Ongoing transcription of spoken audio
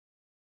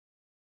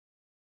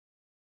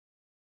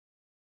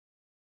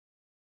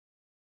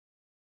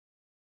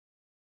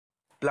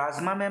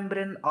Plasma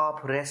membrane of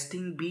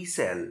resting B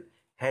cell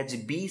has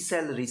B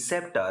cell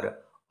receptor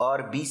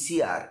or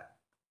BCR.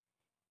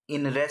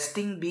 In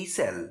resting B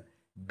cell,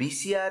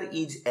 BCR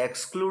is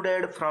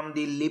excluded from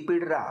the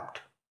lipid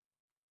raft.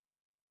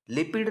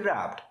 Lipid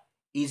raft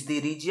is the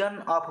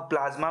region of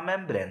plasma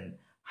membrane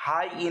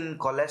high in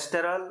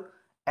cholesterol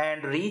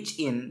and rich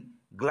in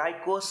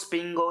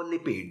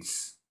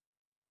glycosphingolipids.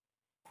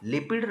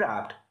 Lipid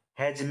raft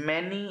has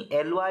many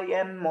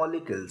LYN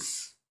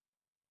molecules.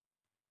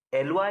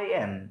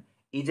 LYN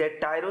is a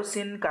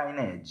tyrosine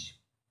kinase.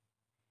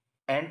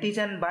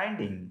 Antigen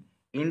binding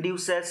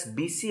induces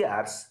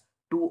BCRs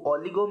to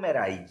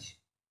oligomerize.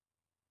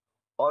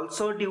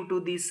 Also due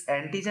to this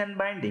antigen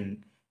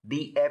binding,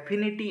 the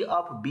affinity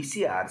of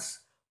BCRs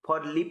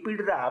for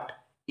lipid raft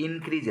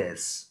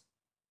increases.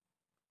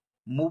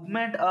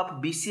 Movement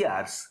of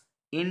BCRs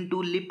into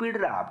lipid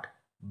raft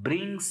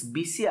brings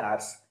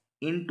BCRs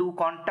into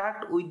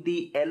contact with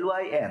the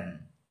LYN.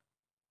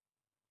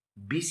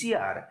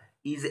 BCR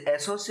is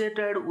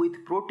associated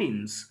with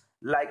proteins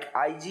like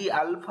Ig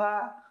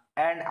alpha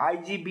and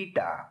Ig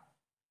beta.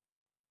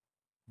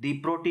 The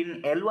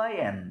protein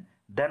LYN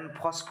then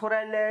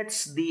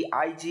phosphorylates the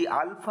Ig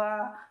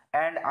alpha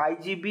and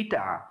Ig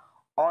beta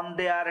on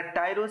their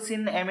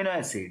tyrosine amino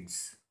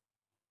acids.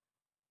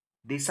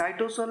 The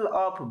cytosol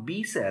of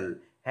B cell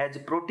has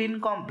protein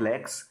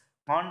complex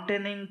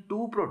containing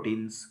two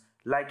proteins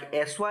like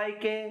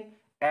SYK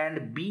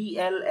and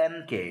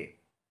BLNK.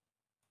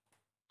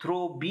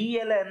 Through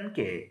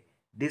BLNK,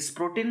 this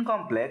protein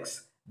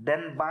complex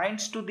then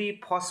binds to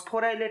the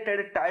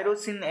phosphorylated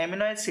tyrosine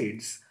amino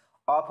acids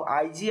of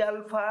Ig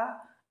alpha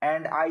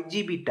and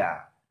Ig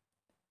beta.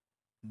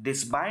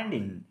 This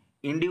binding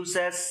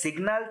induces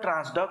signal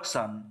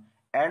transduction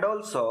and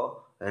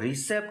also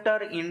receptor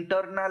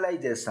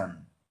internalization.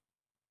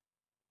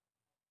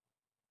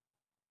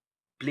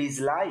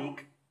 Please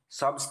like,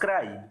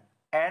 subscribe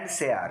and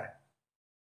share.